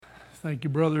Thank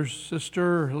you, brothers,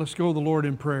 sister. Let's go to the Lord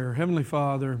in prayer. Heavenly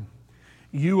Father,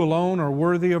 you alone are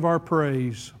worthy of our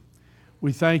praise.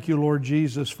 We thank you, Lord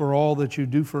Jesus, for all that you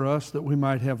do for us, that we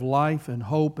might have life and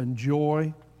hope and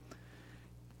joy.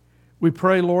 We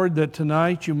pray, Lord, that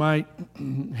tonight you might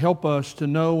help us to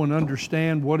know and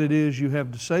understand what it is you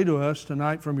have to say to us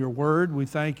tonight from your word. We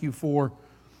thank you for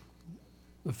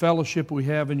the fellowship we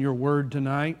have in your word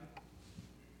tonight.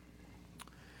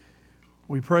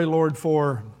 We pray, Lord,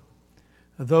 for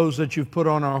those that you've put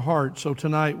on our hearts. So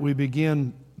tonight we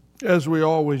begin, as we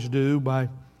always do, by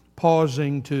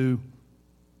pausing to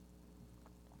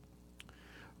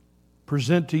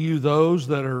present to you those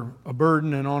that are a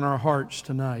burden and on our hearts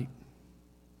tonight.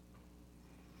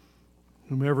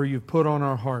 Whomever you've put on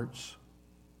our hearts.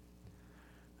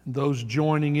 And those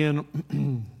joining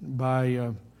in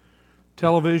by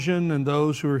television and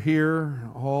those who are here,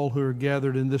 all who are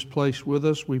gathered in this place with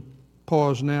us, we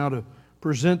pause now to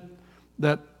present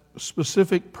that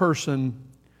specific person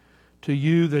to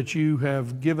you that you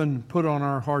have put on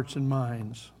our hearts and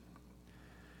minds.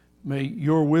 May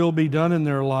your will be done in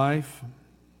their life.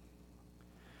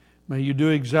 May you do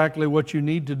exactly what you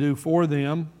need to do for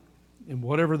them in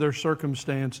whatever their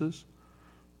circumstances.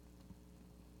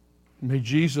 May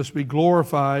Jesus be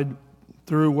glorified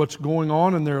through what's going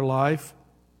on in their life.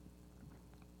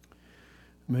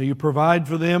 May you provide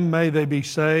for them. May they be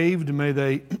saved. May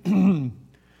they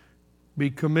be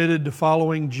committed to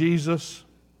following Jesus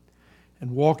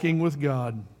and walking with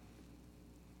God.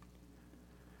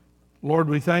 Lord,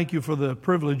 we thank you for the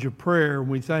privilege of prayer, and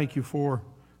we thank you for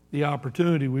the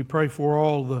opportunity. We pray for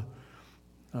all the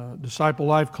Disciple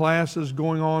Life classes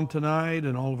going on tonight,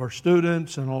 and all of our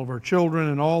students, and all of our children,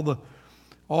 and all the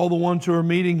ones who are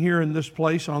meeting here in this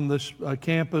place on this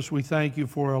campus. We thank you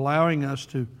for allowing us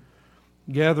to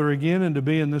gather again and to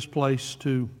be in this place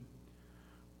to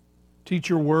teach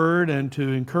your word and to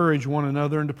encourage one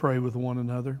another and to pray with one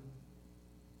another.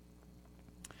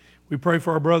 We pray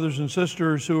for our brothers and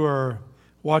sisters who are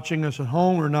watching us at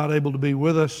home or not able to be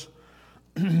with us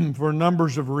for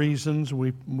numbers of reasons.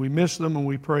 We miss them, and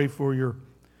we pray for your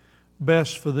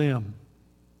best for them.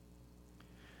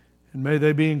 And may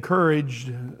they be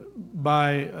encouraged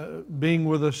by being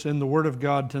with us in the Word of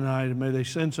God tonight, and may they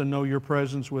sense and know your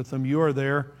presence with them. You are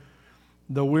there.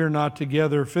 Though we're not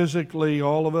together physically,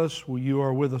 all of us, you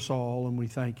are with us all, and we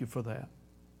thank you for that.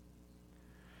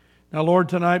 Now, Lord,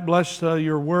 tonight, bless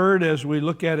your word as we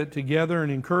look at it together,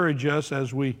 and encourage us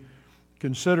as we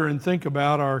consider and think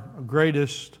about our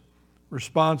greatest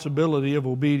responsibility of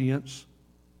obedience.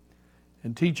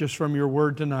 And teach us from your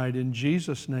word tonight. In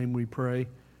Jesus' name we pray,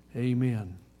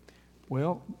 amen.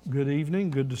 Well, good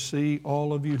evening. Good to see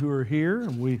all of you who are here,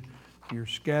 and you're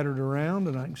scattered around,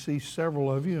 and I can see several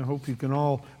of you. I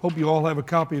hope you all have a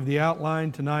copy of the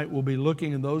outline. Tonight we'll be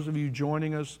looking, and those of you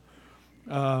joining us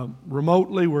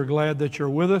remotely, we're glad that you're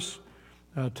with us.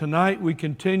 Tonight we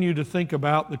continue to think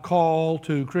about the call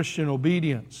to Christian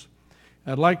obedience.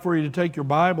 I'd like for you to take your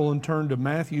Bible and turn to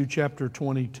Matthew chapter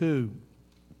 22.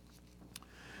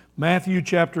 Matthew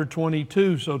chapter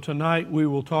 22. So tonight we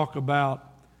will talk about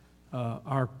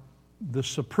the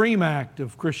supreme act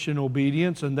of Christian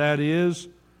obedience, and that is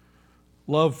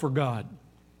love for God.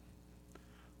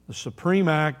 The supreme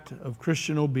act of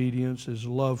Christian obedience is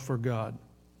love for God.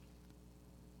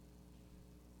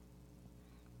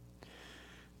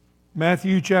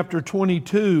 Matthew chapter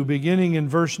 22, beginning in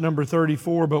verse number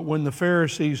 34, "But when the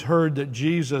Pharisees heard that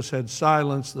Jesus had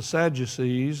silenced the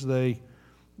Sadducees, they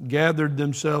gathered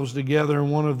themselves together,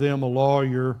 and one of them, a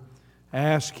lawyer,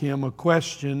 asked him a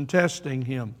question, testing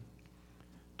him.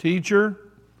 'Teacher,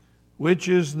 which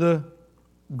is the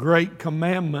great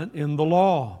commandment in the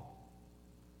law?'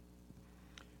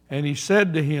 And he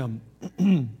said to him,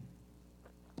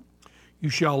 'You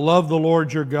shall love the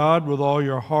Lord your God with all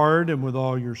your heart and with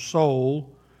all your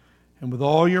soul and with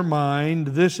all your mind.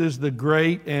 This is the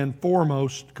great and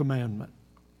foremost commandment.'"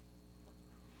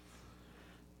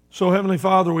 So, Heavenly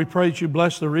Father, we pray that you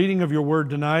bless the reading of your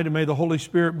word tonight, and may the Holy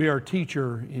Spirit be our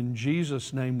teacher. In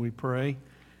Jesus' name we pray.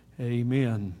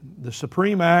 Amen. The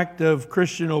supreme act of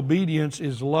Christian obedience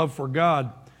is love for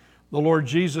God. The Lord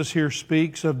Jesus here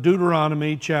speaks of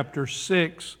Deuteronomy chapter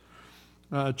 6,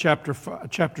 chapter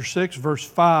 6, verse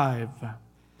 5.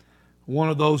 One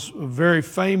of those very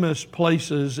famous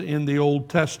places in the Old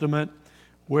Testament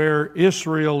where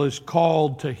Israel is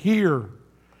called to hear.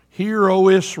 "Hear, O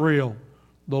Israel,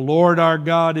 the Lord our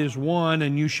God is one,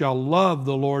 and you shall love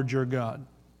the Lord your God."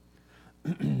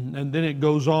 And then it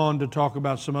goes on to talk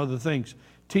about some other things.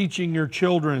 Teaching your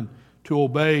children to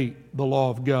obey the law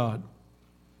of God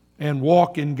and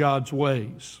walk in God's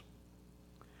ways.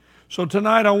 So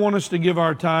tonight I want us to give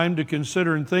our time to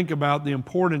consider and think about the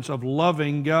importance of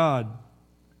loving God.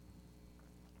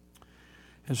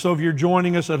 And so if you're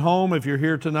joining us at home, if you're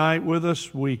here tonight with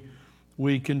us, we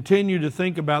continue to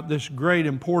think about this great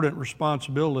important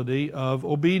responsibility of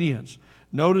obedience.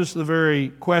 Notice the very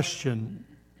question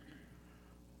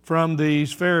from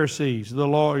these Pharisees, the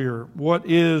lawyer. What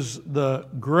is the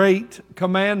great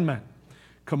commandment?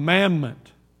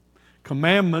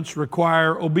 Commandments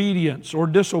require obedience or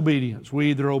disobedience. We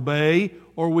either obey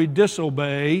or we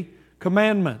disobey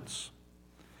commandments.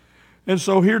 And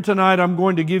so here tonight I'm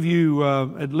going to give you,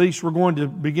 at least we're going to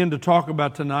begin to talk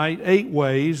about tonight, 8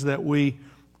 ways that we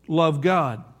love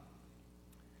God.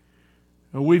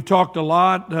 We've talked a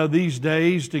lot these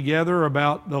days together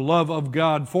about the love of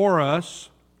God for us.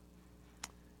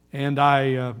 And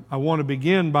I want to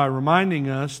begin by reminding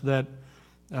us that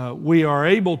we are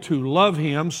able to love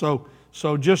Him.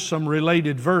 So just some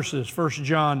related verses. 1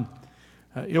 John,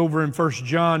 over in 1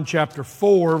 John chapter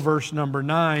 4, verse number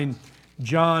 9,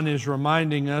 John is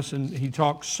reminding us, and he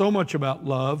talks so much about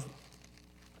love,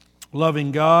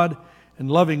 loving God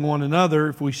and loving one another.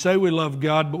 If we say we love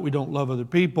God but we don't love other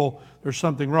people, there's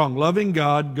something wrong. Loving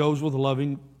God goes with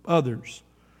loving others.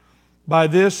 By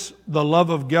this, the love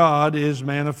of God is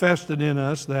manifested in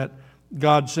us, that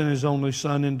God sent His only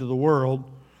Son into the world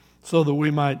so that we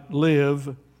might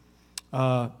live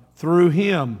through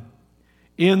Him.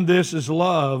 In this is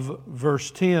love, verse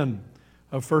 10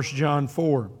 of 1 John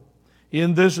 4.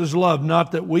 In this is love,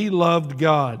 not that we loved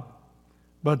God,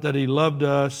 but that He loved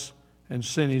us and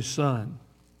sent His Son.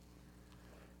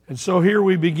 And so here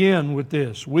we begin with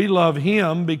this. We love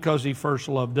Him because He first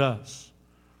loved us.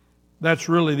 That's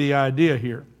really the idea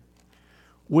here.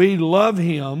 We love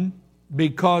Him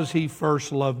because He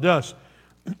first loved us.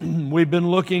 We've been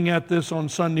looking at this on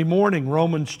Sunday morning,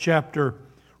 Romans chapter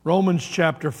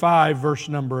 5, verse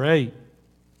number 8.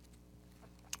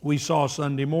 We saw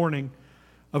Sunday morning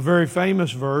a very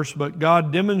famous verse, but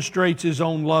God demonstrates His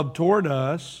own love toward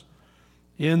us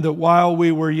in that while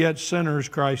we were yet sinners,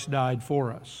 Christ died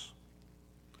for us.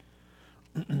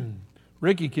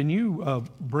 Ricky, can you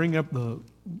bring up the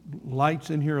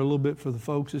lights in here a little bit for the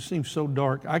folks? It seems so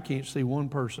dark. I can't see one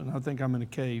person. I think I'm in a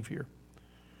cave here.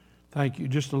 Thank you.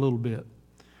 Just a little bit.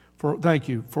 Thank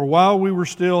you. For while we were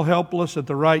still helpless, at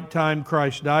the right time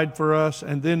Christ died for us.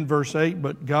 And then verse 8,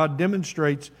 but God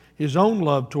demonstrates His own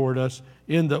love toward us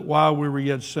in that while we were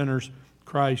yet sinners,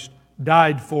 Christ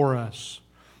died for us.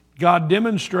 God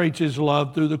demonstrates His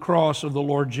love through the cross of the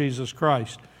Lord Jesus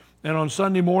Christ. And on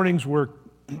Sunday mornings, we're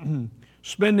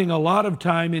spending a lot of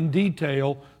time in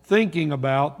detail thinking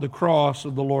about the cross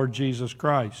of the Lord Jesus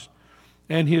Christ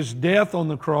and His death on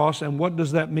the cross, and what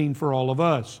does that mean for all of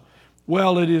us?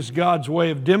 Well, it is God's way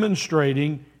of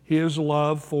demonstrating His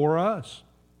love for us.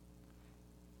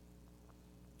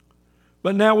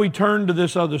 But now we turn to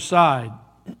this other side.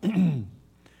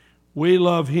 We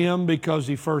love Him because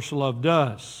He first loved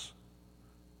us.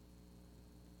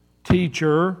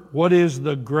 Teacher, what is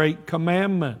the great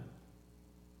commandment?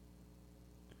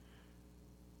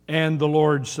 And the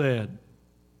Lord said,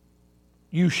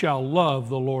 you shall love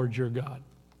the Lord your God.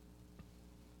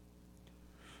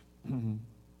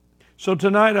 So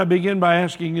tonight I begin by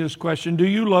asking you this question. Do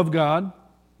you love God?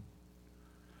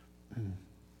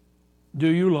 Do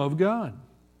you love God?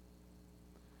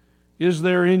 Is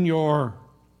there in your,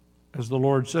 as the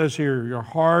Lord says here, your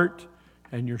heart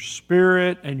and your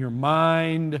spirit and your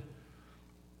mind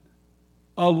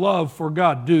a love for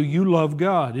God? Do you love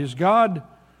God? Is God,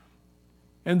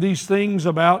 and these things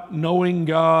about knowing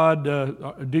God,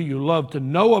 do you love to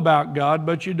know about God,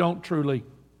 but you don't truly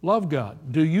love God?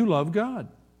 Do you love God?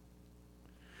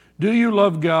 Do you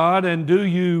love God, and do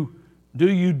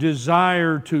you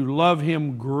desire to love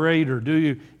Him greater?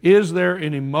 Is there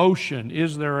an emotion?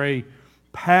 Is there a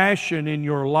passion in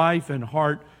your life and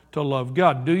heart to love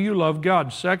God? Do you love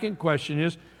God? Second question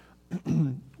is,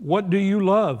 what do you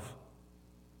love?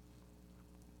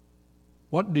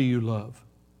 What do you love?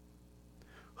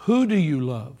 Who do you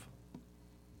love?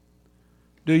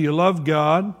 Do you love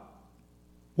God?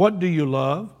 What do you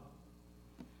love?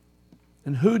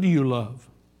 And who do you love?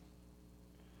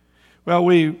 Well,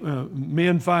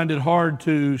 men find it hard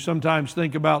to sometimes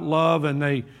think about love, and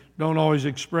they don't always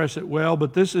express it well.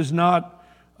 But this is not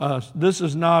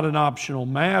an optional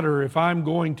matter. If I'm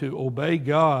going to obey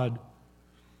God,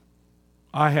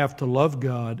 I have to love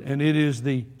God, and it is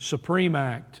the supreme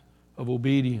act of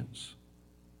obedience.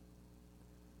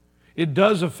 It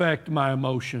does affect my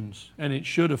emotions, and it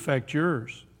should affect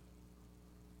yours.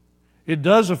 It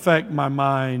does affect my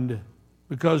mind,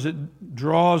 because it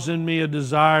draws in me a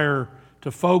desire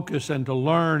to focus and to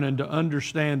learn and to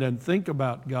understand and think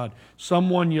about God.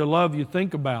 Someone you love, you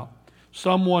think about.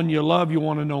 Someone you love, you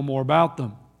want to know more about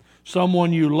them.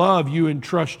 Someone you love, you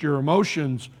entrust your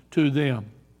emotions to them.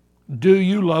 Do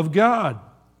you love God?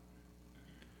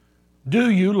 Do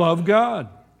you love God?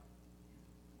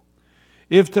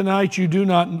 If tonight you do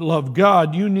not love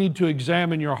God, you need to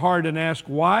examine your heart and ask,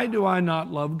 why do I not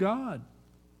love God?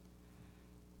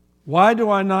 Why do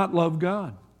I not love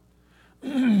God?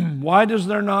 Why does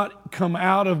there not come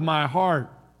out of my heart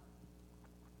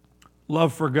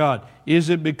love for God? Is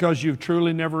it because you've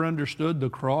truly never understood the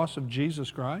cross of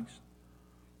Jesus Christ?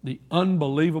 The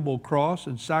unbelievable cross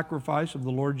and sacrifice of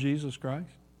the Lord Jesus Christ?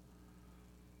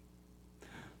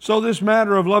 So this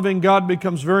matter of loving God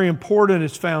becomes very important.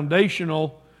 It's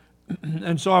foundational.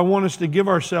 And so I want us to give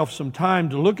ourselves some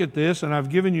time to look at this. And I've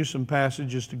given you some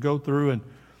passages to go through. And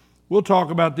we'll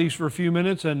talk about these for a few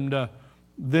minutes and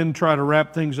then try to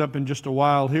wrap things up in just a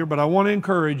while here. But I want to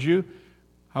encourage you.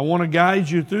 I want to guide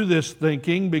you through this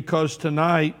thinking, because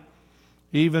tonight,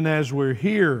 even as we're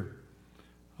here,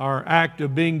 our act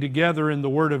of being together in the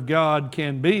Word of God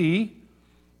can be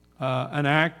an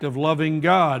act of loving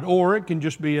God, or it can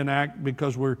just be an act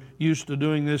because we're used to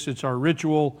doing this. It's our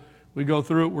ritual. We go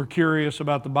through it. We're curious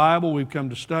about the Bible. We've come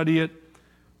to study it.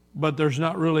 But there's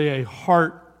not really a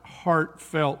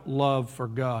heartfelt love for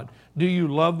God. Do you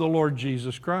love the Lord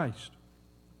Jesus Christ?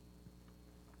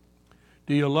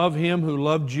 Do you love Him who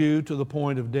loved you to the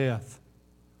point of death?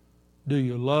 Do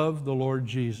you love the Lord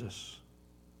Jesus?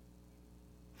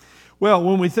 Well,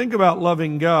 when we think about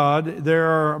loving God, there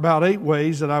are about 8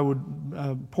 ways that I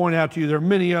would point out to you. There are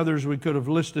many others we could have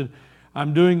listed.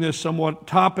 I'm doing this somewhat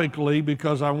topically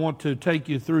because I want to take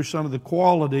you through some of the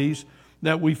qualities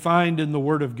that we find in the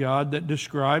Word of God that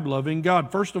describe loving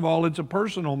God. First of all, it's a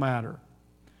personal matter.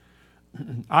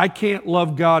 I can't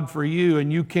love God for you,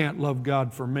 and you can't love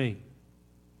God for me.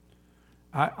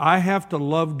 I have to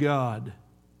love God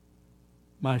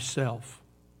myself.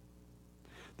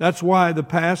 That's why the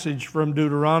passage from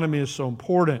Deuteronomy is so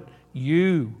important.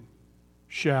 You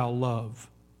shall love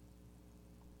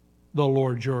the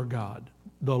Lord your God.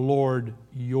 The Lord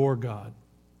your God.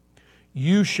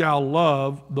 You shall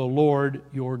love the Lord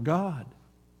your God.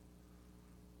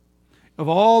 Of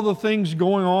all the things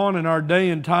going on in our day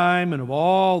and time, and of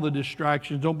all the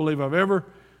distractions, don't believe I've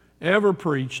ever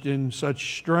preached in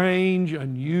such strange,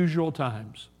 unusual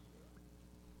times.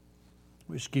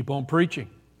 We just keep on preaching.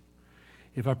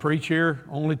 If I preach here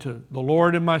only to the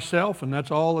Lord and myself, and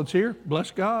that's all that's here,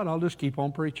 bless God, I'll just keep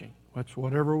on preaching. That's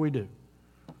whatever we do.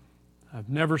 I've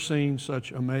never seen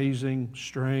such amazing,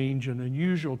 strange, and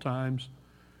unusual times.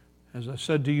 As I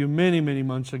said to you many, many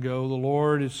months ago, the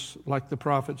Lord is, like the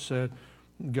prophet said,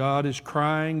 God is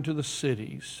crying to the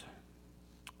cities,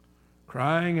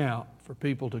 crying out for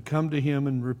people to come to Him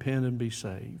and repent and be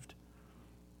saved.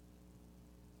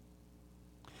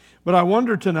 But I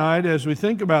wonder tonight, as we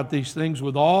think about these things,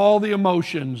 with all the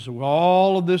emotions, with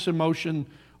all of this emotion,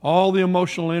 all the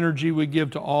emotional energy we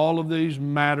give to all of these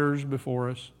matters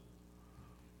before us,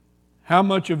 how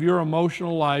much of your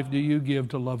emotional life do you give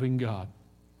to loving God?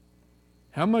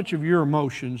 How much of your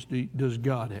emotions does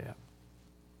God have?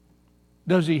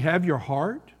 Does He have your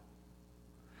heart?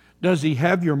 Does He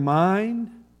have your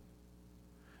mind?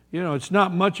 You know, it's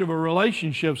not much of a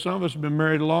relationship. Some of us have been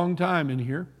married a long time in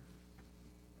here.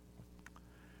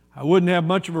 I wouldn't have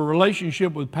much of a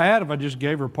relationship with Pat if I just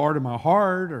gave her part of my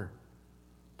heart or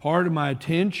part of my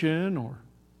attention or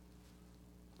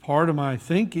part of my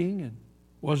thinking and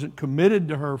wasn't committed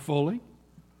to her fully.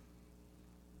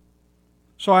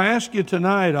 So I ask you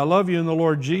tonight, I love you in the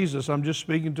Lord Jesus. I'm just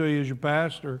speaking to you as your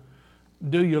pastor.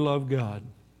 Do you love God?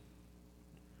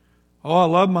 Oh, I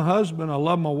love my husband. I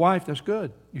love my wife. That's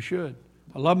good. You should.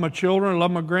 I love my children. I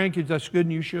love my grandkids. That's good,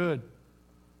 and you should.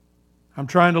 I'm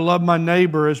trying to love my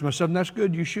neighbor as myself. And that's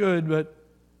good, you should, but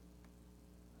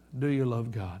do you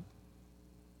love God?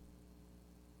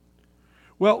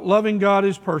 Well, loving God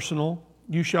is personal.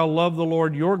 You shall love the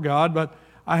Lord your God, but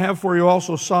I have for you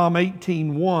also Psalm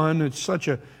 18:1. It's such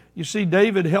a, you see,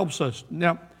 David helps us.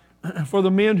 Now, for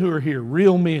the men who are here,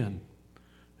 real men,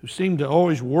 who seem to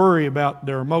always worry about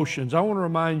their emotions, I want to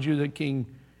remind you that King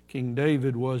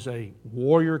David was a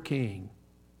warrior king.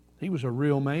 He was a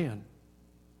real man.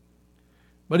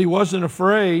 But he wasn't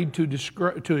afraid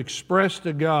to express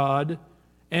to God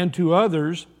and to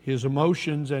others his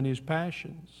emotions and his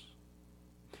passions.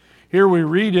 Here we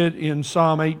read it in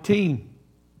Psalm 18.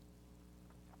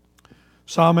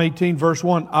 Psalm 18, verse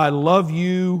 1, I love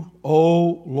you,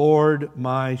 O Lord,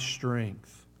 my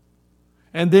strength.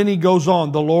 And then he goes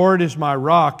on, the Lord is my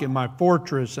rock and my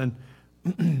fortress and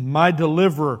my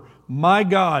deliverer, my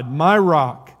God, my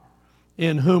rock,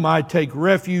 in whom I take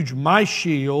refuge, my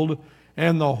shield,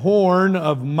 and the horn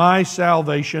of my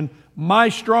salvation, my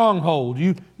stronghold.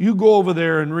 You go over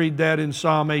there and read that in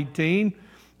Psalm 18,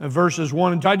 verses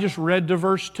 1 and 2. I just read to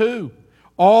verse 2.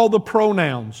 All the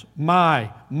pronouns, my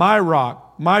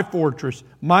rock, my fortress,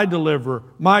 my deliverer,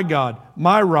 my God,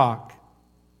 my rock,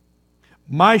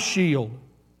 my shield,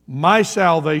 my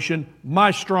salvation,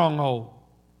 my stronghold.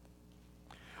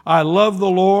 I love the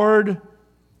Lord.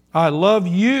 I love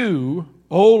you,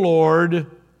 O Lord,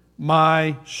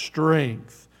 my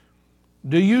strength.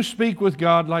 Do you speak with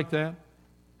God like that?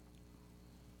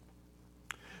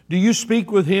 Do you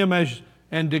speak with Him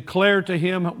and declare to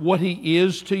Him what He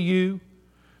is to you?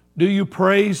 Do you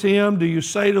praise Him? Do you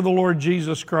say to the Lord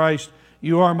Jesus Christ,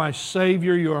 you are my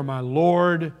Savior, you are my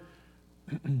Lord,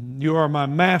 you are my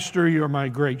Master, you are my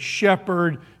great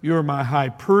shepherd, you are my high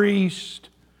priest,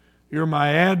 you're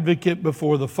my advocate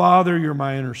before the Father, you're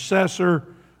my intercessor.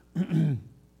 Do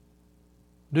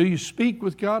you speak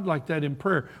with God like that in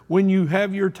prayer? When you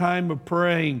have your time of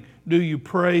praying, do you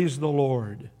praise the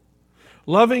Lord?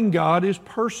 Loving God is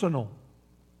personal.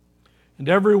 And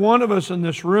every one of us in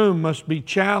this room must be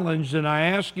challenged, and I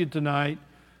ask you tonight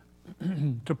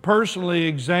to personally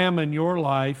examine your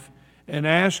life and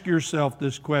ask yourself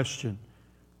this question.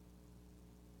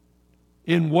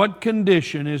 In what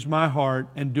condition is my heart,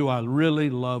 and do I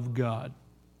really love God?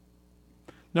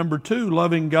 Number 2,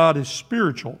 loving God is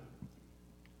spiritual.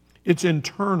 It's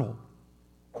internal.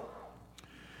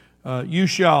 You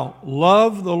shall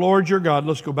love the Lord your God.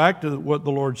 Let's go back to what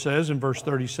the Lord says in verse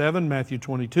 37, Matthew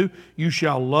 22. You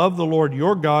shall love the Lord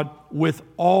your God with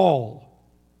all.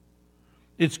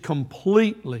 It's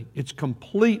complete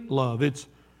love.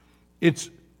 It's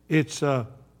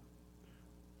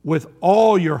with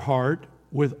all your heart,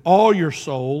 with all your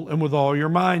soul, and with all your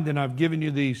mind. And I've given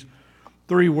you these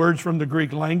 3 words from the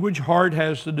Greek language. Heart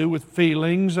has to do with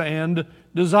feelings and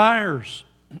desires.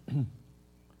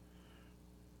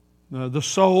 The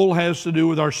soul has to do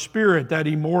with our spirit, that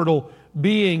immortal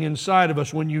being inside of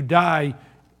us. When you die,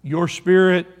 your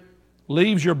spirit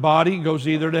leaves your body, goes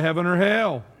either to heaven or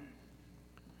hell.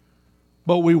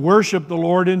 But we worship the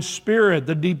Lord in spirit,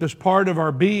 the deepest part of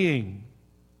our being,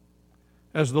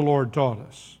 as the Lord taught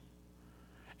us.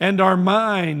 And our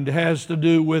mind has to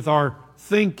do with our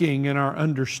thinking and our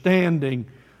understanding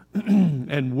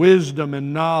and wisdom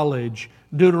and knowledge.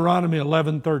 Deuteronomy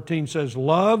 11:13 says,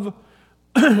 love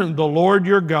the Lord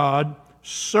your God,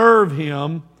 serve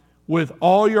Him with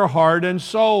all your heart and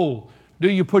soul. Do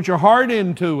you put your heart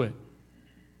into it?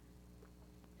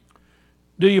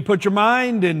 Do you put your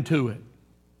mind into it?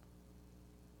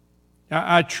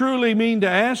 I truly mean to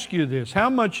ask you this. How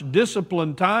much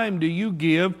disciplined time do you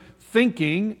give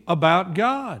thinking about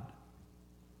God?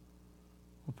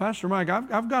 Well, Pastor Mike,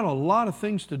 I've got a lot of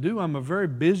things to do. I'm a very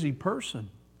busy person.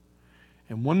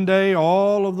 And one day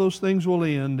all of those things will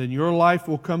end and your life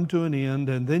will come to an end,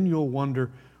 and then you'll wonder,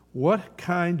 what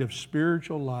kind of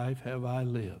spiritual life have I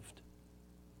lived?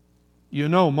 You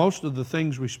know, most of the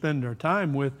things we spend our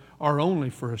time with are only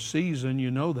for a season.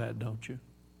 You know that, don't you?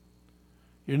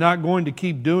 You're not going to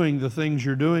keep doing the things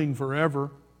you're doing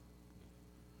forever.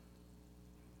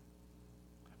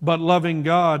 But loving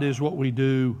God is what we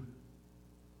do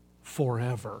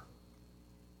forever.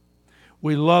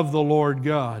 We love the Lord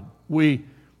God. We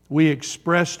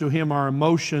express to Him our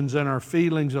emotions and our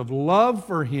feelings of love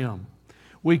for Him.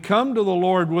 We come to the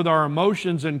Lord with our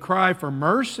emotions and cry for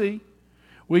mercy.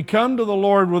 We come to the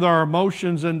Lord with our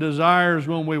emotions and desires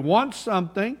when we want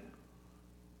something,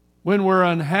 when we're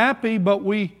unhappy, but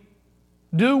we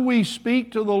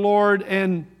speak to the Lord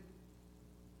and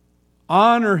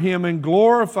honor Him and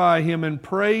glorify Him and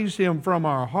praise Him from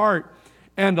our heart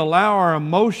and allow our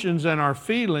emotions and our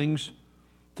feelings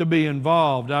to be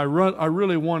involved? I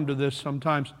really wonder this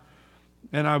sometimes,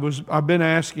 and I've been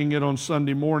asking it on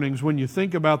Sunday mornings. When you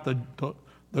think about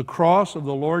the cross of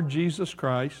the Lord Jesus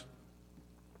Christ,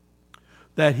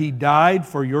 that He died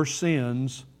for your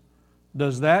sins,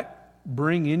 does that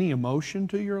bring any emotion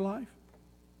to your life?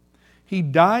 He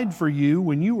died for you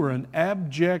when you were an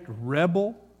abject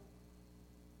rebel,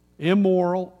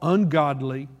 immoral,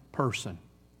 ungodly person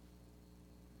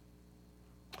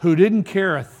who didn't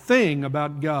care a thing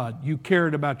about God. You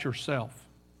cared about yourself.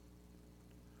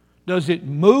 Does it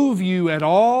move you at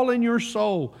all in your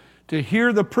soul to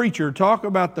hear the preacher talk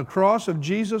about the cross of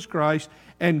Jesus Christ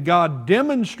and God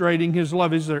demonstrating His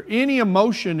love? Is there any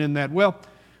emotion in that? Well,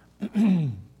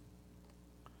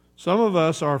 some of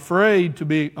us are afraid to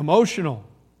be emotional.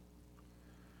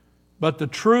 But the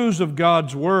truths of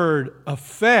God's Word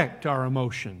affect our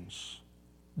emotions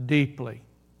deeply.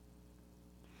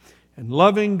 And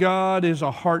loving God is a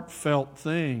heartfelt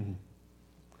thing.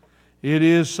 It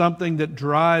is something that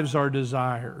drives our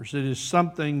desires. It is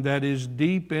something that is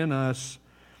deep in us.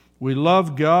 We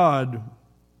love God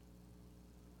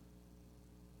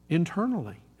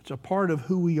internally. It's a part of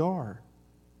who we are.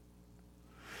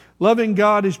 Loving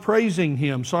God is praising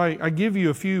Him. So I give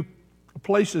you a few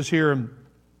places here. And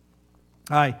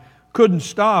I couldn't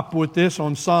stop with this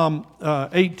on Psalm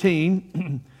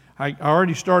 18. I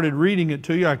already started reading it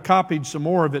to you. I copied some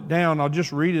more of it down. I'll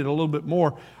just read it a little bit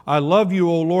more. I love you,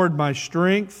 O Lord, my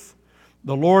strength.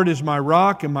 The Lord is my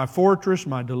rock and my fortress,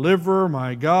 my deliverer,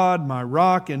 my God, my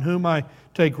rock, in whom I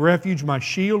take refuge, my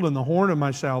shield and the horn of my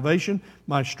salvation,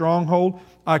 my stronghold.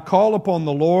 I call upon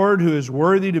the Lord, who is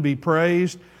worthy to be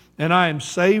praised, and I am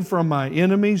saved from my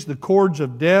enemies. The cords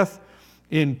of death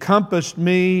encompassed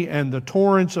me, and the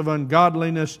torrents of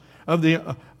ungodliness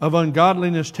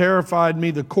terrified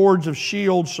me. The cords of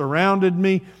shield surrounded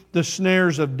me. The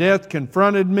snares of death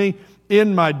confronted me.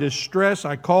 In my distress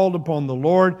I called upon the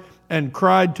Lord and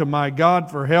cried to my God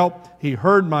for help. He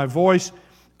heard my voice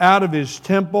out of His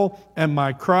temple, and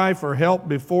my cry for help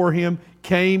before Him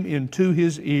came into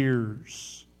His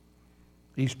ears.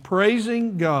 He's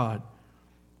praising God.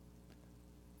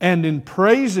 And in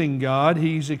praising God,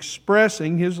 he's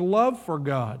expressing his love for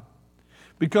God.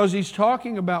 Because he's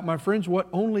talking about, my friends, what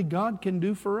only God can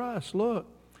do for us. Look,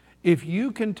 if you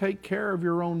can take care of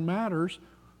your own matters,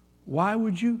 why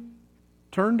would you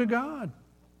turn to God?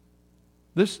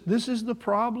 This is the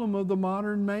problem of the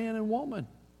modern man and woman.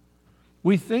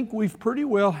 We think we've pretty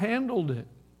well handled it.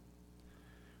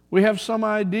 We have some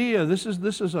idea. This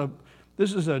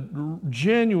is a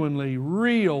genuinely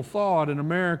real thought in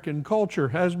American culture,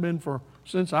 has been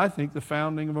since I think the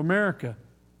founding of America.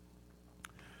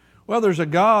 Well, there's a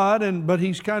God, but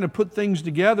He's kind of put things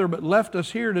together, but left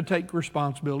us here to take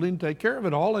responsibility and take care of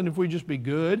it all. And if we just be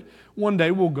good, one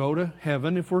day we'll go to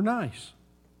heaven if we're nice.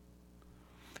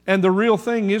 And the real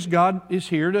thing is, God is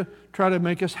here to try to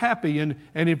make us happy. And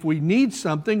if we need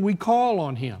something, we call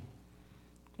on Him.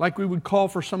 Like we would call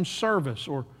for some service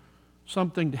or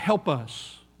something to help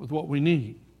us with what we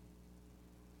need.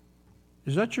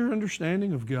 Is that your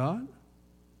understanding of God?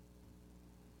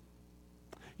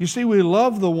 You see, we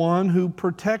love the one who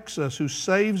protects us, who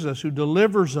saves us, who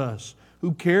delivers us,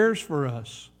 who cares for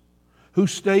us, who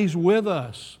stays with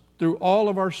us through all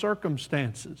of our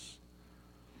circumstances.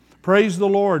 Praise the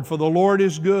Lord, for the Lord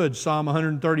is good, Psalm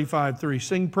 135:3.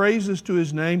 Sing praises to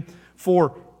His name,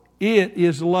 for it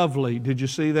is lovely. Did you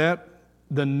see that?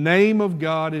 The name of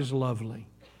God is lovely.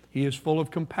 He is full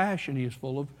of compassion. He is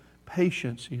full of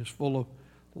patience. He is full of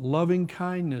loving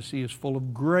kindness. He is full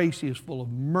of grace. He is full of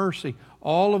mercy.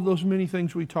 All of those many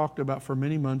things we talked about for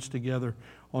many months together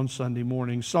on Sunday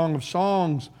morning. Song of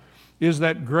Songs is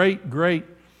that great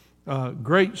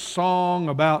song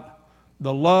about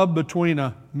the love between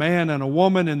a man and a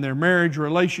woman in their marriage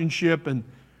relationship, and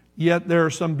yet there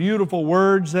are some beautiful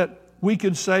words that we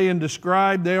could say and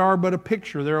describe. They are but a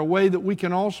picture. They're a way that we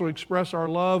can also express our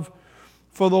love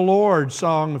for the Lord.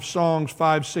 Song of Songs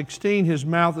 5:16, His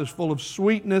mouth is full of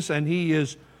sweetness and He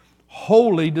is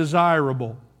wholly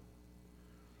desirable.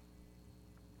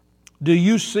 Do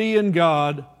you see in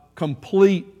God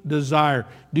complete desire?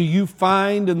 Do you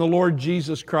find in the Lord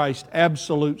Jesus Christ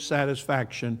absolute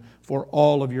satisfaction for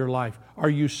all of your life? Are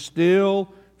you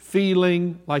still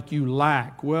feeling like you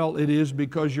lack? Well, it is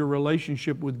because your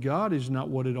relationship with God is not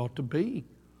what it ought to be.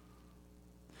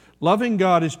 Loving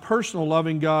God is personal.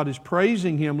 Loving God is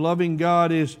praising Him. Loving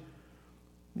God is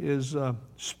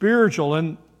spiritual.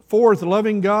 And fourth,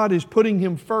 loving God is putting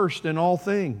Him first in all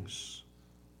things.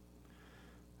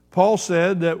 Paul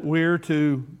said that we're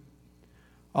to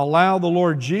allow the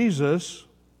Lord Jesus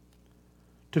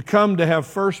to come to have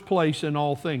first place in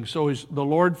all things. So is the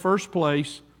Lord first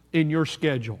place in your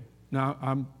schedule? Now,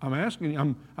 I'm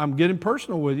asking, I'm getting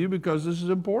personal with you because this is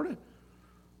important.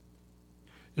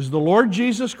 Is the Lord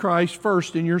Jesus Christ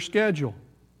first in your schedule?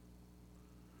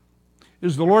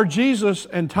 Is the Lord Jesus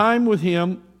and time with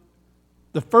Him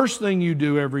the first thing you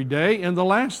do every day and the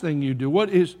last thing you do? What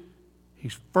is?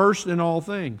 He's first in all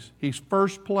things. He's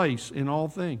first place in all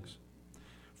things.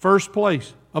 First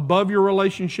place, above your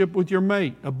relationship with your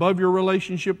mate, above your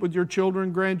relationship with your children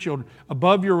and grandchildren,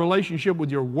 above your relationship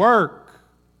with your work.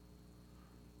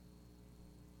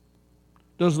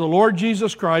 Does the Lord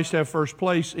Jesus Christ have first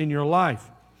place in your life?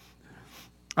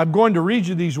 I'm going to read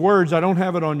you these words. I don't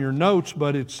have it on your notes,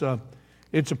 but it's a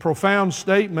profound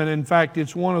statement. In fact,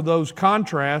 it's one of those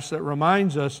contrasts that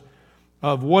reminds us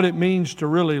of what it means to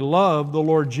really love the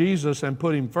Lord Jesus and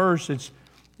put Him first.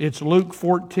 It's Luke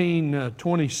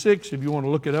 14:26, if you want to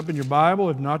look it up in your Bible.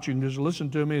 If not, you can just listen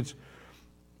to me.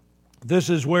 This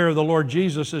is where the Lord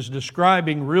Jesus is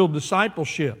describing real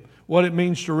discipleship, what it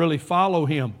means to really follow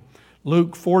Him.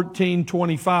 Luke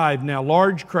 14:25, now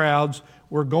large crowds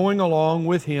were going along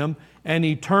with Him, and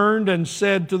He turned and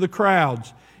said to the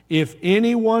crowds, if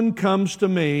anyone comes to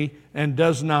me and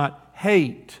does not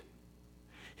hate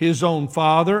his own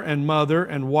father and mother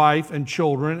and wife and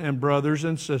children and brothers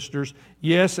and sisters,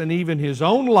 yes, and even his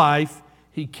own life,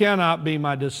 he cannot be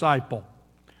my disciple.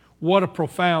 What a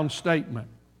profound statement.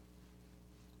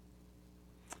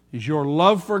 Is your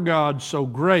love for God so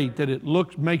great that it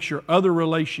makes your other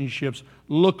relationships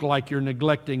look like you're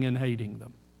neglecting and hating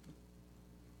them?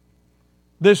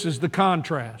 This is the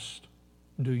contrast.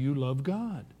 Do you love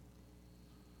God?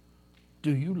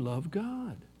 Do you love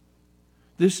God?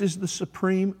 This is the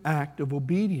supreme act of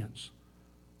obedience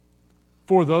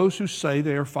for those who say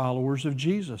they are followers of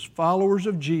Jesus. Followers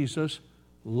of Jesus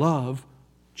love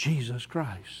Jesus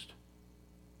Christ.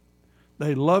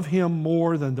 They love Him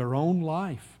more than their own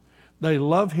life. They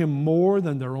love Him more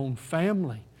than their own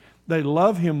family. They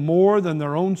love Him more than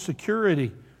their own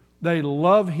security. They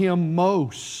love Him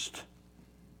most.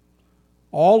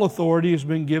 All authority has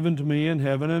been given to me in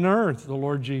heaven and earth, the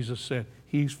Lord Jesus said.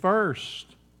 He's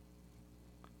first.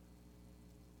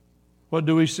 What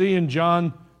do we see in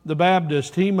John the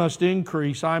Baptist? He must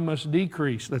increase, I must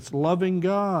decrease. That's loving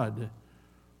God.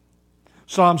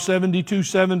 Psalm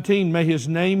 72:17, may His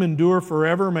name endure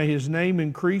forever. May His name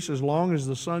increase as long as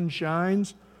the sun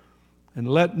shines. And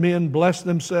let men bless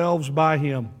themselves by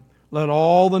Him. Let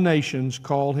all the nations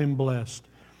call Him blessed.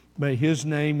 May His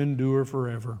name endure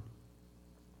forever.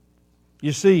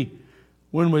 You see,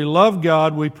 when we love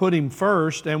God, we put Him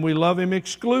first and we love Him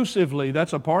exclusively.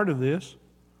 That's a part of this.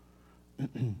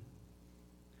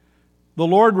 The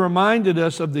Lord reminded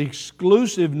us of the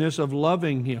exclusiveness of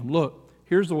loving Him. Look,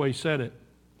 here's the way He said it.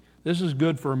 This is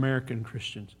good for American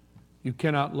Christians. You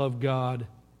cannot love God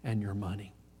and your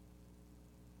money.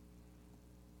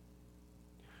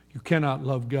 You cannot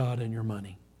love God and your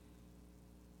money.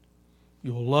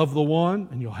 You'll love the one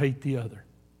and you'll hate the other.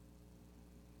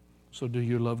 So do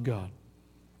you love God?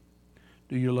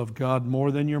 Do you love God more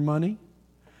than your money?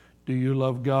 Do you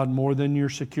love God more than your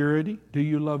security? Do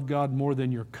you love God more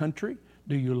than your country?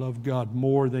 Do you love God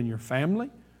more than your family?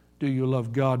 Do you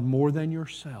love God more than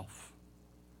yourself?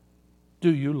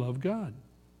 Do you love God?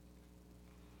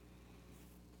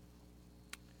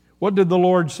 What did the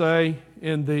Lord say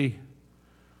in the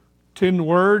 10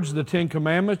 words, the 10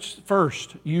 commandments?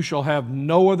 First, you shall have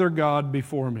no other God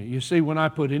before me. You see, when I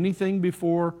put anything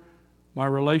before my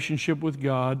relationship with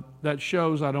God, that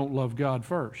shows I don't love God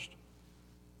first.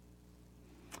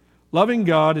 Loving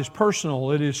God is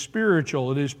personal, it is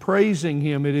spiritual, it is praising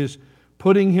Him, it is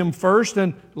putting Him first.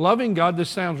 And loving God, this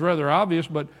sounds rather obvious,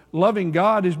 but loving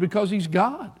God is because He's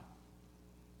God.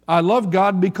 I love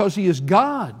God because He is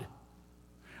God.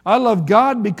 I love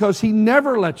God because He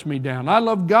never lets me down. I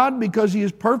love God because He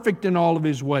is perfect in all of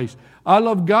His ways. I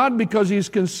love God because He is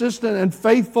consistent and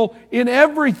faithful in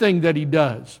everything that He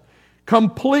does.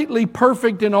 Completely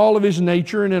perfect in all of His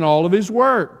nature and in all of His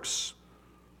works.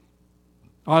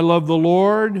 I love the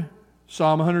Lord,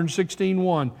 Psalm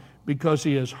 116:1, because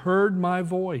He has heard my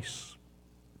voice.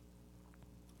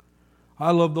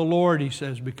 I love the Lord, he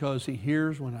says, because He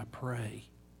hears when I pray.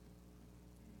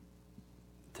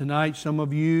 Tonight, some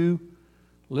of you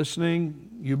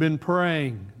listening, you've been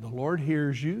praying. The Lord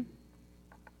hears you.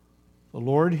 The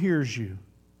Lord hears you.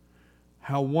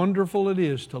 How wonderful it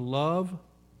is to love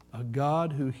a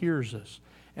God who hears us.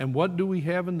 And what do we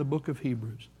have in the book of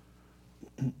Hebrews?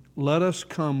 Let us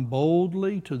come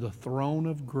boldly to the throne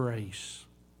of grace,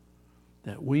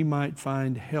 that we might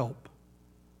find help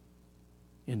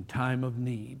in time of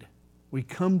need. We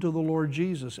come to the Lord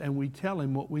Jesus and we tell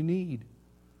Him what we need.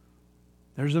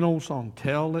 There's an old song,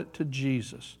 tell it to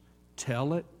Jesus.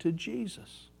 Tell it to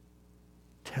Jesus.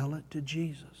 Tell it to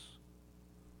Jesus.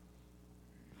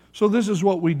 So this is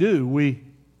what we do. We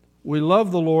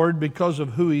love the Lord because of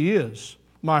who He is.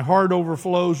 My heart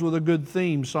overflows with a good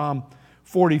theme, Psalm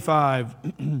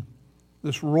 45.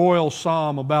 This royal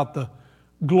psalm about the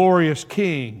glorious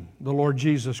King, the Lord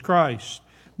Jesus Christ.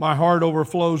 My heart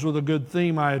overflows with a good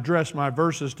theme. I address my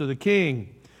verses to the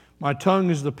King. My tongue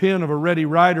is the pen of a ready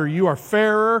writer. You are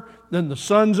fairer than the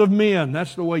sons of men.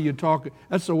 That's the way you talk.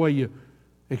 That's the way you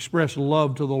express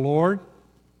love to the Lord.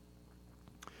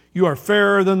 You are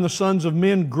fairer than the sons of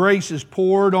men. Grace is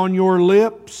poured on your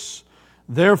lips.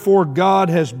 Therefore, God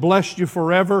has blessed you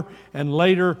forever. And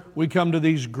later, we come to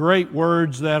these great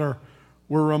words that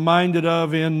we're reminded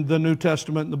of in the New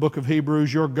Testament, in the book of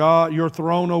Hebrews. Your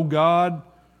throne, O God,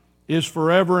 is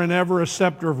forever and ever. A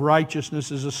scepter of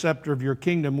righteousness is a scepter of your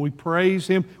kingdom. We praise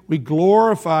Him, we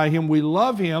glorify Him, we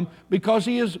love Him because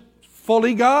He is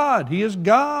fully God. He is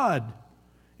God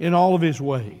in all of His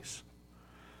ways.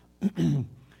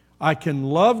 I can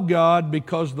love God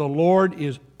because the Lord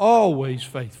is always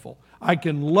faithful. I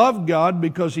can love God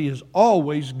because He is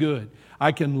always good.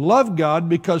 I can love God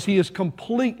because He is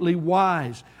completely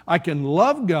wise. I can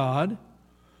love God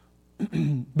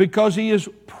because He is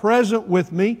present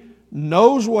with me,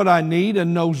 knows what I need,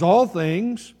 and knows all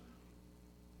things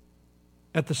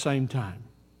at the same time.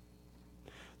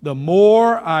 The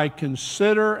more I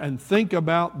consider and think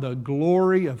about the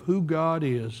glory of who God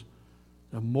is,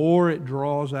 the more it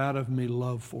draws out of me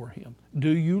love for Him. Do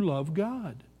you love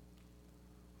God?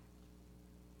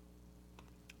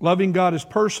 Loving God is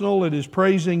personal. It is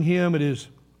praising Him. It is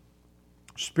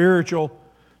spiritual.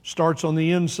 Starts on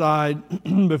the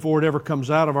inside before it ever comes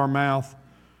out of our mouth.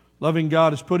 Loving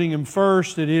God is putting Him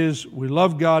first. It is, we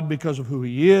love God because of who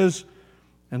He is.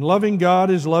 And loving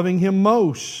God is loving Him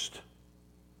most.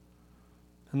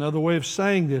 Another way of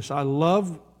saying this, I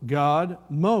love God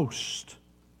most.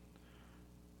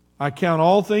 I count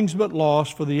all things but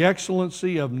loss for the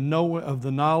excellency of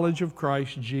the knowledge of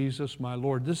Christ Jesus my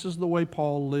Lord. This is the way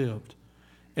Paul lived.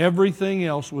 Everything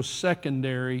else was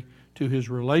secondary to his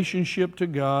relationship to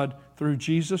God through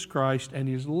Jesus Christ and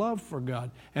his love for God.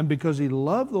 And because he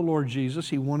loved the Lord Jesus,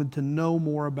 he wanted to know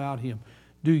more about Him.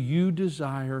 Do you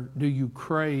desire, do you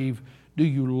crave, do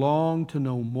you long to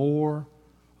know more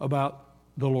about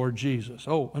the Lord Jesus?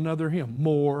 Oh, another hymn.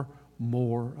 More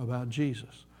about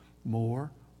Jesus.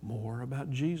 More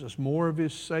about Jesus. More of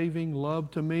His saving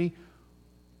love to me.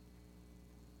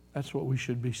 That's what we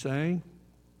should be saying.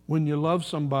 When you love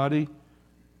somebody,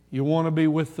 you want to be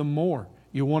with them more.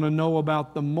 You want to know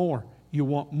about them more. You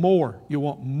want more. You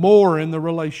want more in the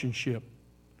relationship.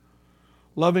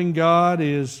 Loving God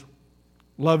is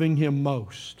loving Him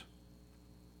most.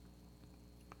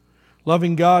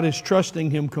 Loving God is trusting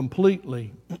Him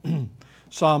completely.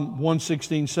 Psalm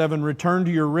 116:7, return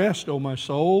to your rest, O my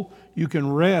soul. You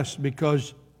can rest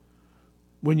because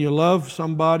when you love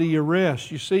somebody, you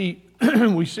rest. You see,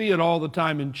 we see it all the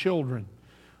time in children.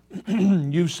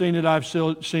 You've seen it, I've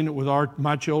seen it with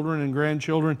my children and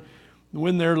grandchildren.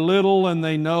 When they're little and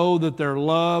they know that they're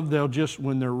loved, they'll just,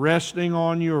 when they're resting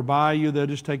on you or by you, they'll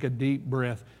just take a deep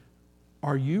breath.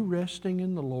 Are you resting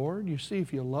in the Lord? You see,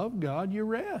 if you love God, you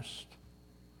rest.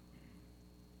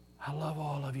 I love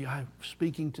all of you. I'm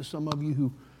speaking to some of you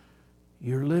who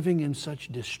you're living in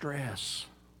such distress.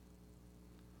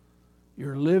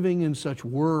 You're living in such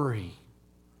worry.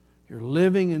 You're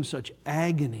living in such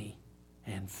agony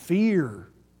and fear.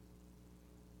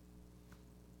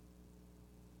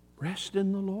 Rest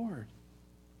in the Lord.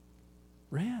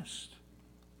 Rest.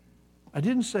 I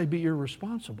didn't say be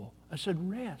irresponsible. I said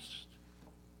rest.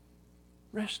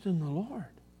 Rest in the Lord.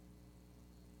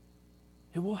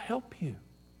 It will help you.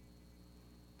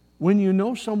 When you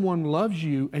know someone loves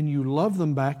you and you love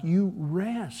them back, you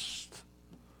rest.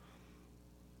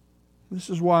 This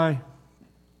is why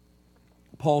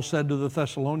Paul said to the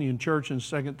Thessalonian church in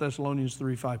 2 Thessalonians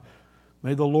 3:5,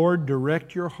 may the Lord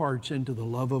direct your hearts into the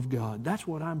love of God. That's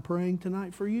what I'm praying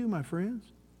tonight for you, my friends.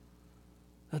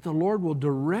 That the Lord will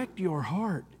direct your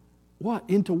heart. What?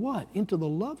 Into what? Into the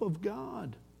love of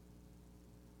God.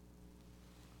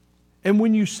 And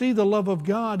when you see the love of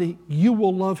God, you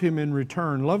will love Him in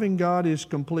return. Loving God is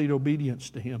complete obedience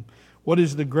to Him. What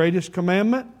is the greatest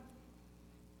commandment?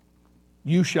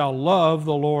 You shall love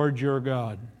the Lord your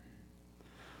God.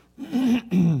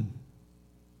 1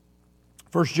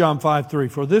 John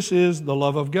 5:3, for this is the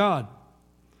love of God,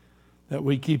 that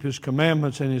we keep His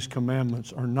commandments, and His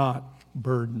commandments are not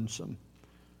burdensome.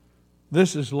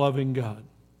 This is loving God.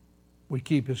 We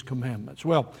keep His commandments.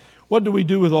 Well, what do we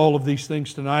do with all of these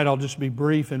things tonight? I'll just be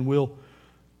brief and we'll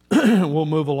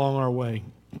move along our way.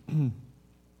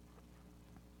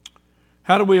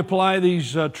 How do we apply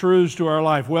these truths to our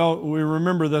life? Well, we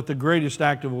remember that the greatest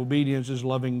act of obedience is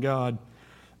loving God.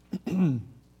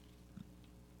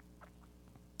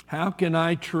 How can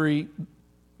I treat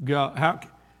God?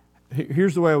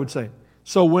 Here's the way I would say it.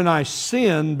 So when I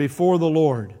sin before the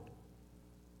Lord,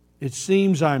 it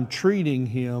seems I'm treating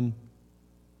Him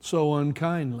so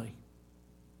unkindly.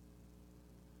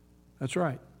 That's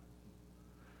right.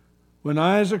 When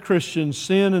I, as a Christian,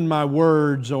 sin in my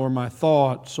words or my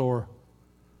thoughts or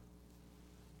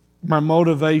my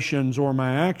motivations or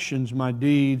my actions, my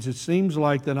deeds, it seems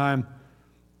like that I'm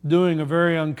doing a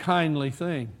very unkindly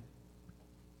thing.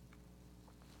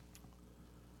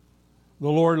 The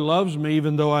Lord loves me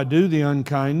even though I do the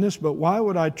unkindness, but why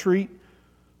would I treat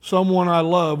someone I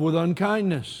love with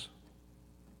unkindness?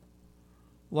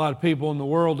 A lot of people in the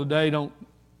world today don't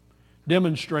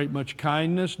demonstrate much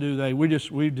kindness, do they?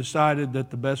 We've decided that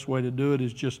the best way to do it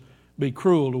is just be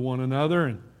cruel to one another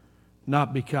and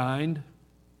not be kind.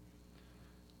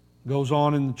 Goes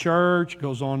on in the church,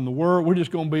 goes on in the world. We're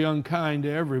just going to be unkind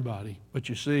to everybody. But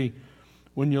you see,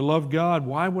 when you love God,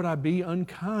 why would I be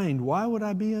unkind? Why would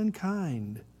I be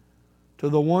unkind to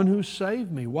the one who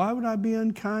saved me? Why would I be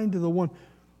unkind to the one?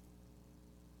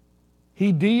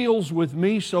 He deals with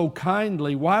me so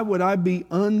kindly. Why would I be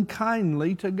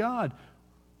unkindly to God?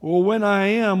 Well, when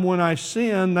I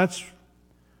sin, that's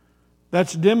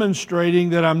demonstrating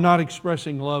that I'm not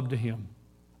expressing love to Him.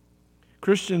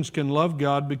 Christians can love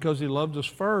God because He loved us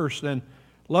first, and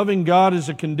loving God is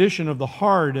a condition of the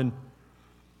heart. And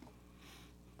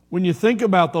when you think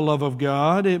about the love of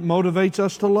God, it motivates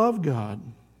us to love God.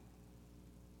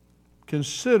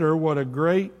 Consider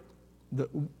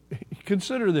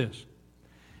this.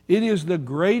 It is the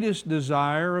greatest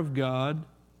desire of God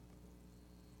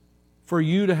for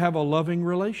you to have a loving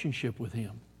relationship with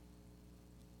Him.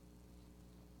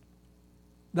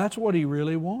 That's what He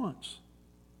really wants.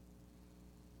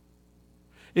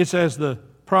 It's as the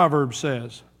proverb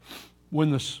says,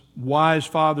 when the wise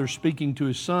father is speaking to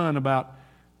his son about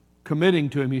committing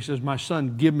to him, he says, "My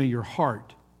son, give me your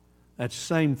heart." That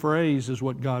same phrase is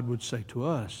what God would say to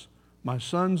us. My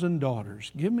sons and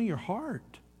daughters, give me your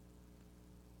heart.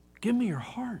 Give me your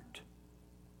heart.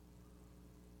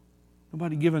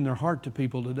 Nobody giving their heart to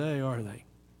people today, are they?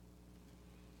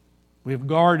 We have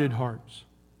guarded hearts.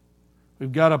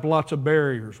 We've got up lots of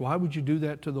barriers. Why would you do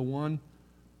that to the one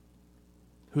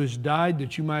who has died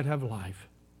that you might have life?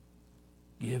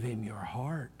 Give Him your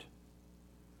heart.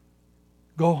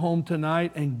 Go home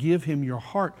tonight and give Him your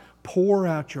heart. Pour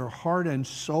out your heart and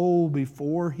soul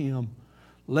before Him.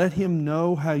 Let Him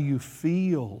know how you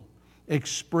feel.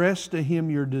 Express to Him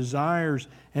your desires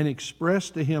and express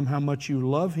to Him how much you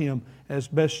love Him as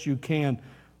best you can.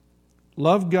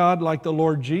 Love God like the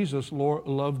Lord Jesus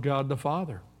loved God the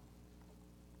Father.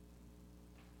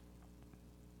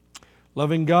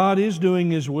 Loving God is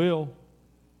doing His will.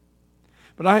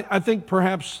 But I think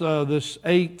perhaps this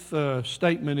eighth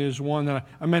statement is one that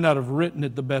I may not have written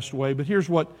it the best way, but here's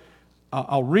what,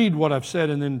 I'll read what I've said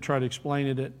and then try to explain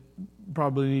it. It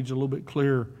probably needs a little bit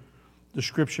clearer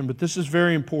description, but this is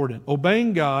very important.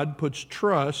 Obeying God puts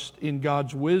trust in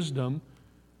God's wisdom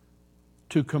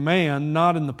to command,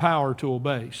 not in the power to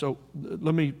obey. So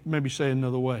let me maybe say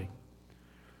another way.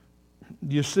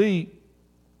 You see,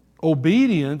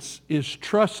 obedience is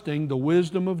trusting the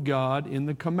wisdom of God in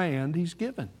the command He's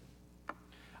given.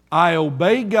 I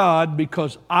obey God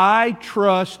because I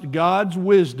trust God's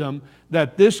wisdom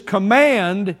that this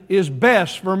command is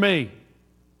best for me.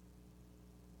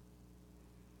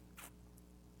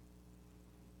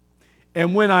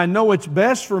 And when I know it's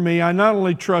best for me, I not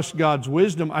only trust God's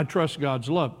wisdom, I trust God's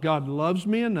love. God loves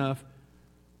me enough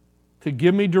to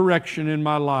give me direction in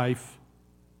my life.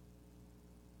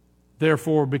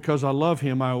 Therefore, because I love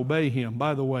Him, I obey Him.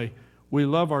 By the way, we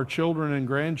love our children and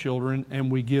grandchildren and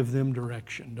we give them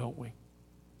direction, don't we?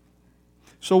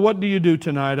 So what do you do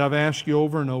tonight? I've asked you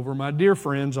over and over. My dear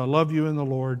friends, I love you in the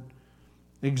Lord.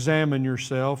 Examine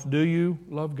yourself. Do you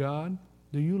love God?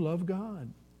 Do you love God?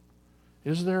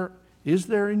 Is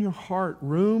there in your heart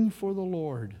room for the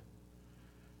Lord?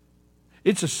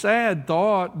 It's a sad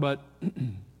thought, but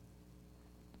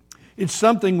it's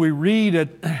something we read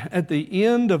at the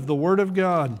end of the Word of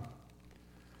God.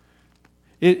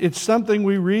 It's something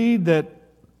we read that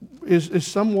is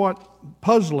somewhat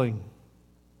puzzling.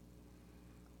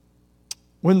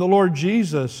 When the Lord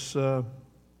Jesus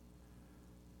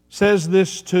says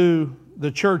this to the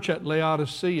church at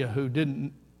Laodicea who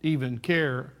didn't even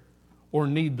care or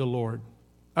need the Lord.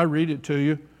 I read it to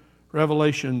you.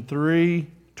 Revelation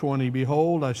 3:20.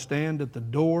 Behold, I stand at the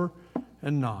door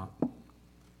and knock.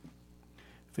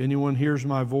 If anyone hears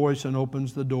my voice and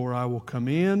opens the door, I will come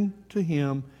in to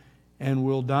him and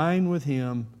will dine with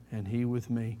him and he with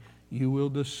me. You will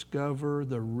discover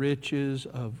the riches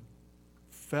of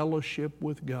fellowship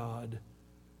with God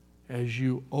as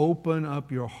you open up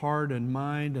your heart and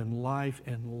mind and life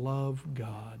and love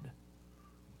God.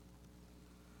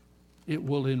 It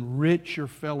will enrich your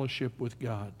fellowship with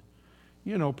God.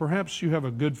 You know, perhaps you have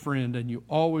a good friend and you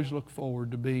always look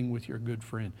forward to being with your good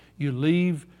friend. You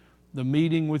leave the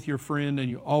meeting with your friend and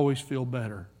you always feel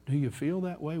better. Do you feel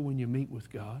that way when you meet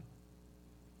with God?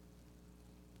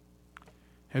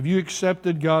 Have you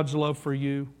accepted God's love for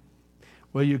you?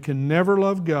 Well, you can never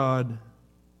love God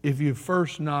if you've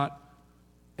first not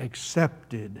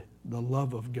accepted the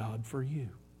love of God for you.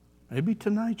 Maybe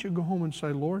tonight you go home and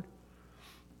say, Lord,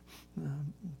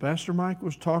 Pastor Mike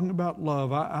was talking about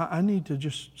love. I need to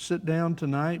just sit down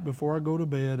tonight before I go to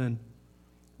bed and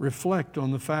reflect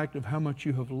on the fact of how much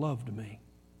you have loved me.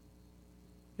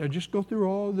 Yeah, just go through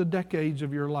all the decades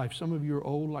of your life. Some of you are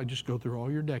old. I just go through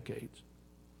all your decades.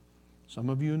 Some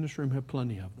of you in this room have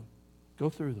plenty of them. Go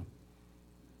through them.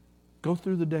 Go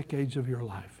through the decades of your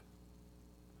life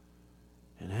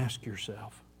and ask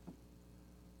yourself,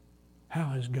 how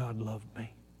has God loved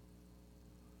me?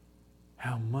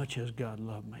 How much has God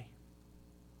loved me?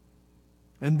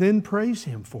 And then praise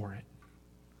Him for it.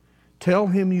 Tell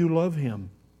Him you love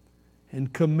Him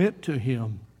and commit to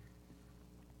Him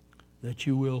that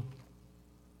you will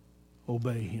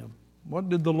obey Him. What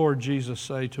did the Lord Jesus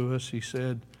say to us? He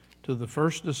said to the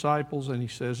first disciples, and He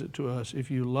says it to us,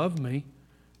 if you love me,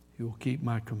 you will keep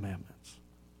my commandments.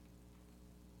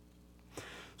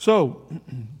 So,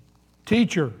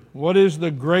 teacher, what is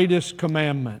the greatest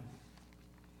commandment?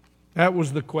 That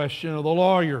was the question of the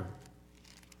lawyer.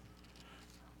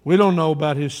 We don't know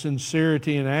about his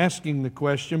sincerity in asking the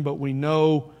question, but we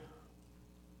know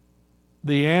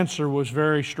the answer was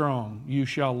very strong. You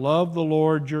shall love the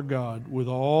Lord your God with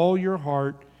all your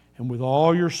heart and with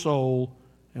all your soul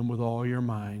and with all your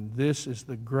mind. This is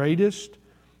the greatest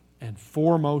and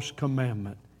foremost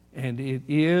commandment, and it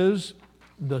is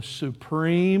the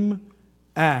supreme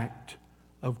act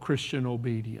of Christian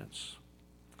obedience.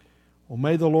 Well,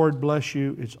 may the Lord bless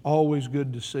you. It's always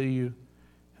good to see you,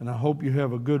 and I hope you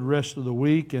have a good rest of the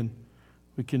week, and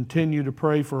we continue to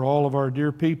pray for all of our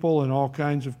dear people in all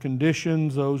kinds of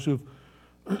conditions, those who've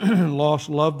lost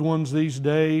loved ones these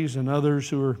days and others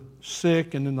who are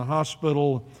sick and in the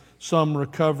hospital, some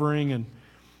recovering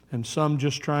and some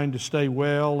just trying to stay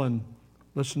well and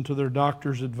listen to their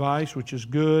doctor's advice, which is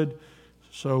good.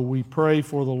 So we pray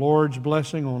for the Lord's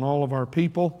blessing on all of our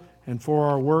people and for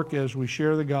our work as we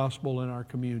share the gospel in our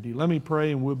community. Let me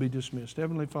pray and we'll be dismissed.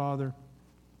 Heavenly Father,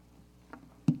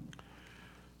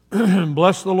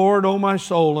 bless the Lord, O my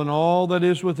soul, and all that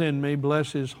is within me.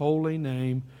 Bless His holy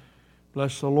name.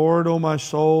 Bless the Lord, O my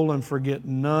soul, and forget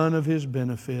none of His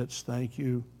benefits. Thank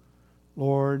you,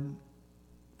 Lord,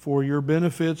 for your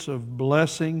benefits of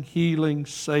blessing, healing,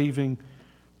 saving,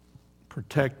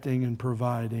 protecting, and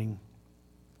providing.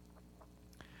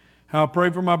 I pray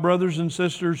for my brothers and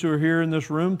sisters who are here in this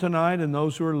room tonight and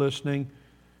those who are listening.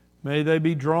 May they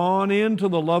be drawn into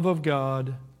the love of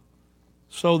God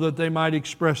so that they might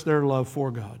express their love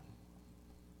for God.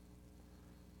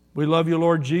 We love you,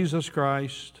 Lord Jesus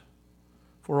Christ,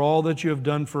 for all that you have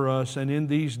done for us. And in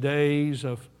these days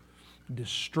of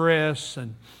distress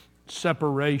and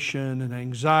separation and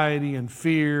anxiety and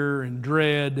fear and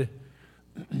dread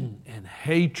and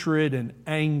hatred and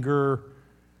anger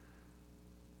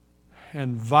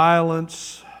and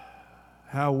violence,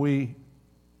 how we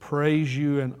praise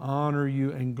you and honor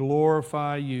you and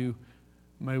glorify you.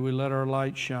 May we let our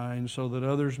light shine so that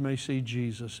others may see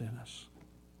Jesus in us.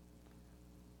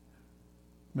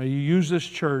 May you use this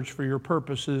church for your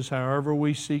purposes, however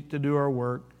we seek to do our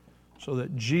work, so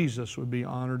that Jesus would be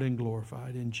honored and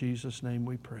glorified. In Jesus' name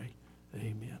we pray.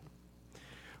 Amen.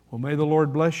 Well, may the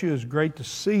Lord bless you. It's great to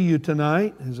see you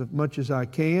tonight as much as I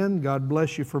can. God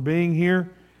bless you for being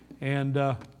here. And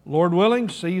Lord willing,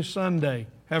 see you Sunday.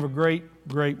 Have a great,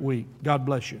 great week. God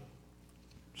bless you.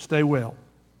 Stay well.